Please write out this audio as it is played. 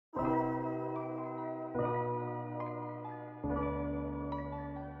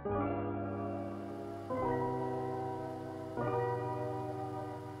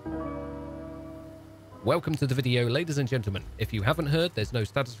Welcome to the video, ladies and gentlemen. If you haven't heard, there's no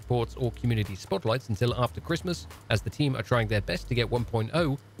status reports or community spotlights until after Christmas, as the team are trying their best to get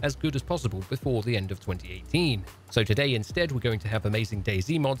 1.0 as good as possible before the end of 2018. So today instead, we're going to have Amazing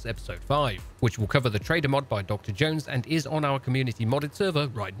DayZ Mods Episode 5, which will cover the Trader mod by Dr. Jones and is on our community modded server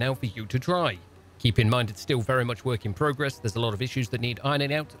right now for you to try. Keep in mind it's still very much work in progress, there's a lot of issues that need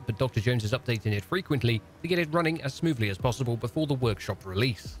ironing out, but Dr. Jones is updating it frequently to get it running as smoothly as possible before the workshop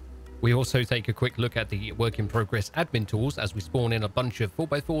release. We also take a quick look at the work in progress admin tools as we spawn in a bunch of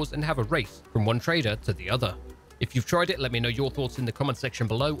 4x4s and have a race from one trader to the other. If you've tried it, let me know your thoughts in the comment section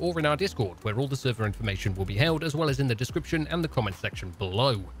below or in our Discord, where all the server information will be held, as well as in the description and the comment section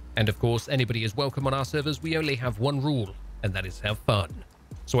below. And of course, anybody is welcome on our servers. We only have one rule, and that is have fun.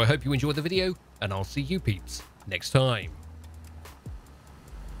 So I hope you enjoyed the video, and I'll see you peeps next time.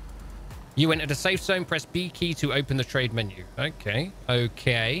 You entered a safe zone, press B key to open the trade menu. Okay.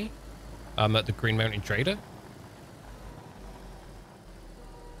 I'm at the Green Mountain Trader.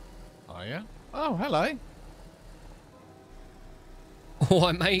 Oh, yeah? Oh, hello.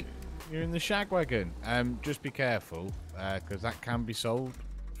 What, mate? You're in the shag wagon. Just be careful, because that can be sold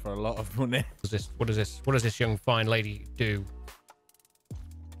for a lot of money. What does this young fine lady do?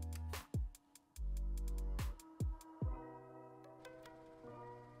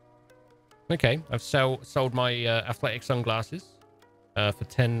 Okay, I've sold my athletic sunglasses for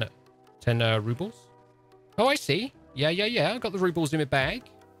 10 rubles. Oh, I see. Yeah. I got the rubles in my bag.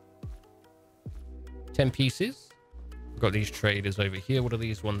 10 pieces. I've got these traders over here. What do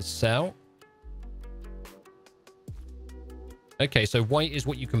these ones sell? Okay, so white is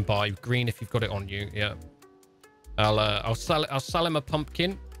what you can buy. Green if you've got it on you. Yeah. I'll sell him a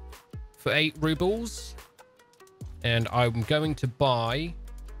pumpkin for 8 rubles. And I'm going to buy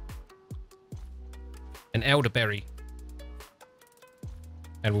an elderberry.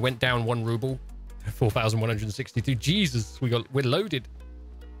 And we went down 1 ruble, 4,162. Jesus, we're loaded.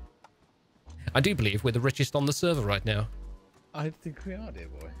 I do believe we're the richest on the server right now. I think we are, dear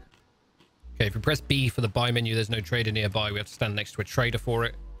boy. Okay, if we press B for the buy menu, there's no trader nearby. We have to stand next to a trader for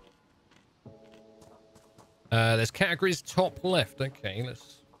it. There's categories top left. Okay,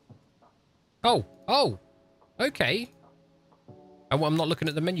 let's... Oh, okay. I'm not looking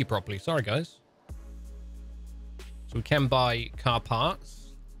at the menu properly. Sorry, guys. So we can buy car parts.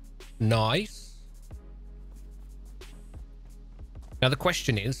 Nice. Now the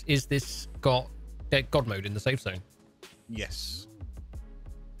question is this got God mode in the safe zone? Yes.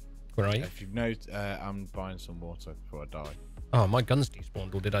 Where are you? If you've noticed, I'm buying some water before I die. Oh, my gun's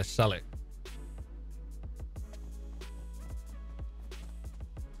despawned, or did I sell it?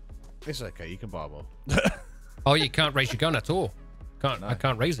 It's okay, you can buy more. Oh, you can't raise your gun at all. No. I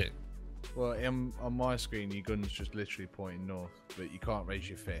can't raise it. Well, on my screen, your gun's just literally pointing north, but you can't raise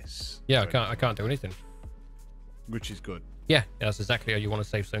your fists. Yeah, I can't do anything. Which is good. Yeah, that's exactly how you want a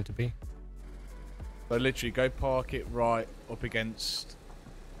safe zone to be. So literally, go park it right up against,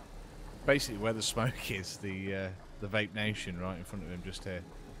 basically where the smoke is, the Vape Nation, right in front of him, just here.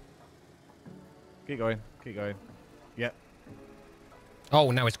 Keep going. Yep.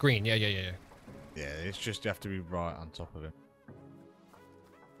 Oh, now it's green. Yeah. Yeah, it's just you have to be right on top of him.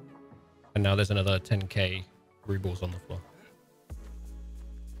 And now there's another 10k rubles on the floor.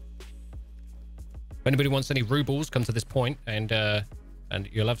 If anybody wants any rubles, come to this point and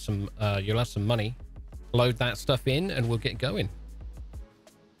you'll have some money. Load that stuff in and we'll get going.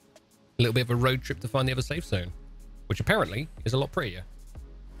 A little bit of a road trip to find the other safe zone, which apparently is a lot prettier.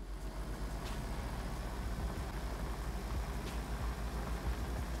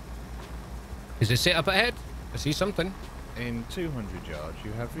 Is it up ahead? I see something. In 200 yards,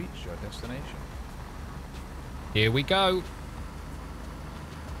 you have reached your destination. Here we go.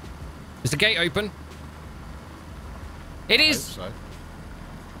 Is the gate open? It is. I hope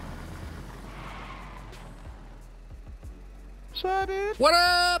so. What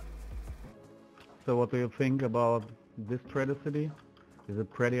up? So what do you think about this trader city? Is it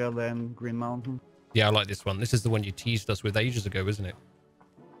prettier than Green Mountain? Yeah, I like this one. This is the one you teased us with ages ago, isn't it?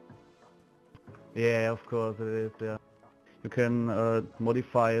 Yeah, of course it is, yeah. You can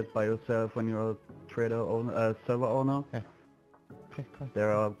modify it by yourself when you're a server owner. Yeah.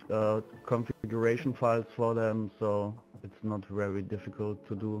 There are configuration files for them, so it's not very difficult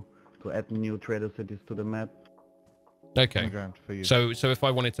to add new trader cities to the map. Okay. For you. So if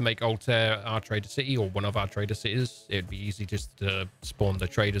I wanted to make Altair our trader city or one of our trader cities, it'd be easy just to spawn the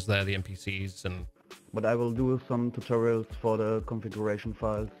traders there, the NPCs, and... But I will do some tutorials for the configuration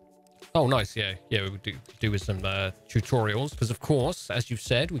files. Oh, nice. Yeah, we would do with some tutorials, because of course, as you've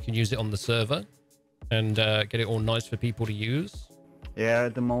said, we can use it on the server and get it all nice for people to use. Yeah,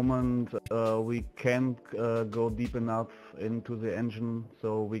 at the moment we can't go deep enough into the engine,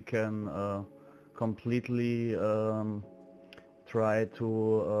 so we can completely try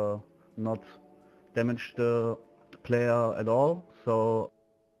to not damage the player at all. So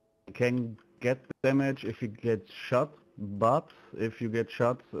you can get damage if you get shot, but if you get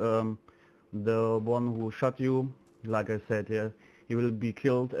shot, the one who shot you, like I said, yeah, he will be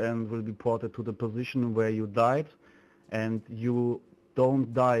killed and will be ported to the position where you died, and you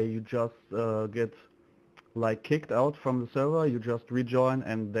don't die, you just get like kicked out from the server, you just rejoin,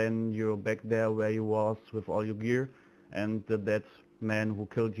 and then you're back there where you was with all your gear, and the dead man who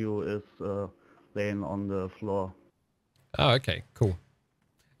killed you is laying on the floor. Oh, okay, cool.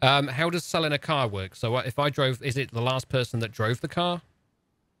 How does selling a car work? So if I drove, is it the last person that drove the car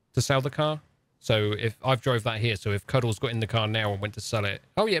to sell the car? So if I've drove that here, so if Cuddles got in the car now and went to sell it,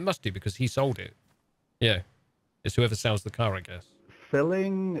 oh yeah, it must do because he sold it. Yeah, it's whoever sells the car, I guess.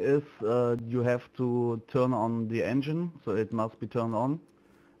 Selling is you have to turn on the engine, so it must be turned on,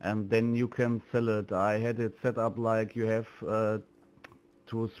 and then you can sell it. I had it set up like you have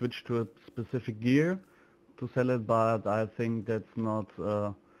to switch to a specific gear to sell it, but I think that's not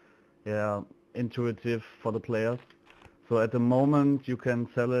yeah, intuitive for the players. So at the moment you can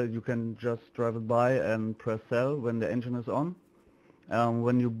sell it, you can just drive it by and press sell when the engine is on.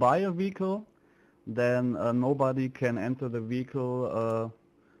 When you buy a vehicle, then nobody can enter the vehicle,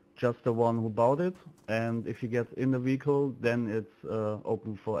 just the one who bought it. And if you get in the vehicle, then it's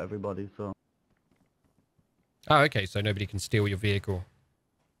open for everybody. So. Oh, okay, so nobody can steal your vehicle.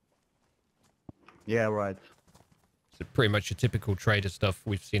 Yeah, right. So pretty much your typical trader stuff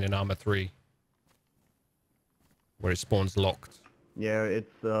we've seen in Arma 3. Where it spawns locked. Yeah,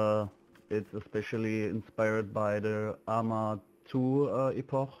 it's especially inspired by the Arma 2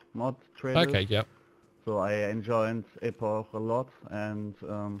 Epoch mod traders. Okay, yep. So I enjoyed Epoch a lot, and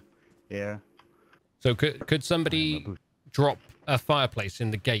yeah. So could somebody drop a fireplace in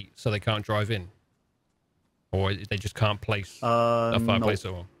the gate so they can't drive in? Or they just can't place a fireplace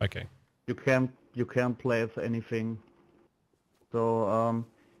at all? Okay. You can't place anything. So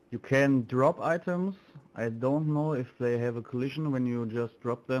you can drop items. I don't know if they have a collision when you just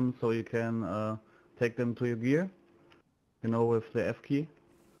drop them, so you can take them to your gear, you know, with the F key.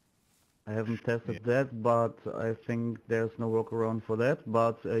 I haven't tested that, but I think there's no workaround for that.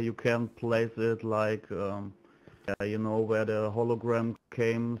 But you can place it like, you know, where the hologram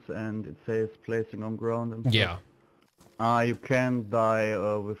comes and it says placing on ground and stuff. Yeah. You can die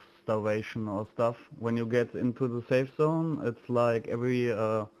with starvation or stuff. When you get into the safe zone, it's like every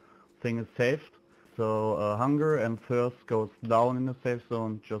thing is saved. So hunger and thirst goes down in the safe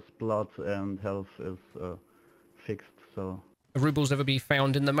zone, just blood and health is fixed. So. Are rubles ever be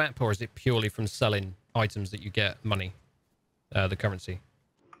found in the map, or is it purely from selling items that you get money, the currency?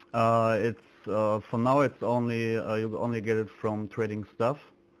 It's for now it's only you only get it from trading stuff,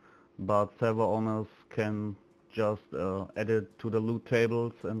 but server owners can just add it to the loot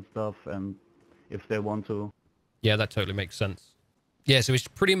tables and stuff, and if they want to. Yeah, that totally makes sense. Yeah, so it's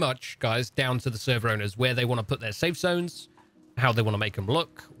pretty much, guys, down to the server owners where they want to put their safe zones, how they want to make them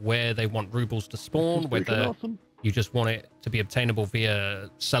look, where they want rubles to spawn, whether awesome. You just want it to be obtainable via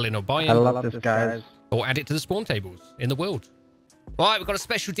selling or buying. I love this, guys. Or add it to the spawn tables in the world. All right, we've got a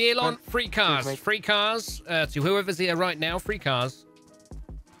special deal on free cars. Free cars to whoever's here right now. Free cars.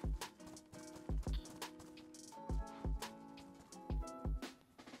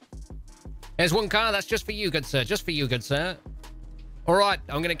 There's one car. That's just for you, good sir. Just for you, good sir. All right,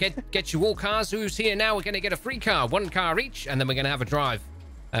 I'm going to get you all cars. Who's here now? We're going to get a free car. One car each, and then we're going to have a drive.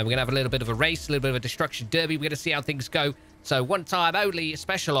 We're going to have a little bit of a race, a little bit of a destruction derby. We're going to see how things go. So one time only,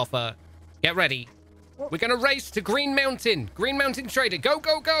 special offer. Get ready. We're going to race to Green Mountain. Green Mountain Trader. Go,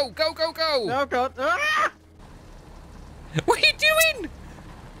 go, go. Go, go, go. Oh, God. Ah! What are you doing?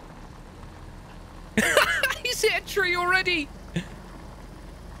 He's hit a tree already.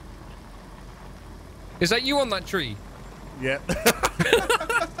 Is that you on that tree? Yeah.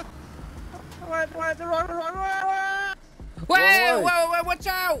 Whoa, whoa, watch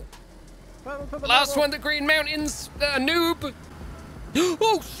out! Last one to Green Mountains, noob.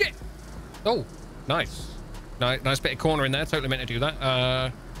 Oh, shit. Oh, nice. Nice bit of corner in there. Totally meant to do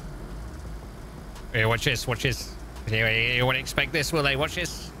that. Here, watch this, watch this. You wouldn't expect this, will they? Watch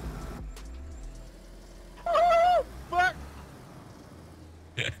this. Oh, fuck!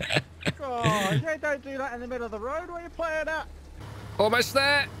 Oh, you don't do that in the middle of the road. What are you playing at? Almost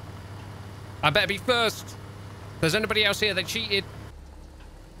there. I better be first. If there's anybody else here that cheated.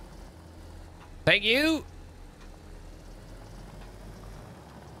 Thank you.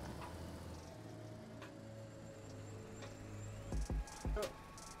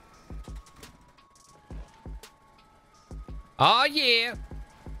 Oh, yeah.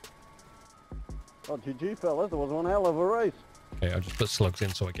 Oh, GG, fellas. There was one hell of a race. Okay, I'll just put slugs in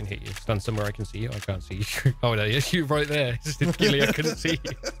so I can hit you. Stand somewhere I can see you. I can't see you. Oh, no, yes, you're right there. Just in Gilly, I couldn't see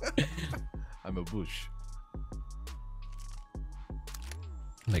you. I'm a bush.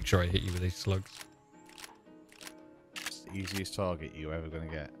 Make sure I hit you with these slugs. It's the easiest target you're ever going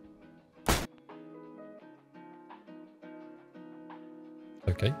to get.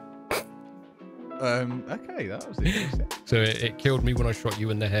 Okay. Okay, that was interesting. So it killed me when I shot you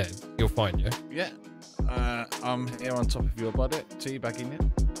in the head. You're fine, yeah? Yeah. I'm here on top of your body, teabagging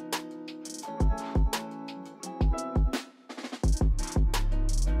you.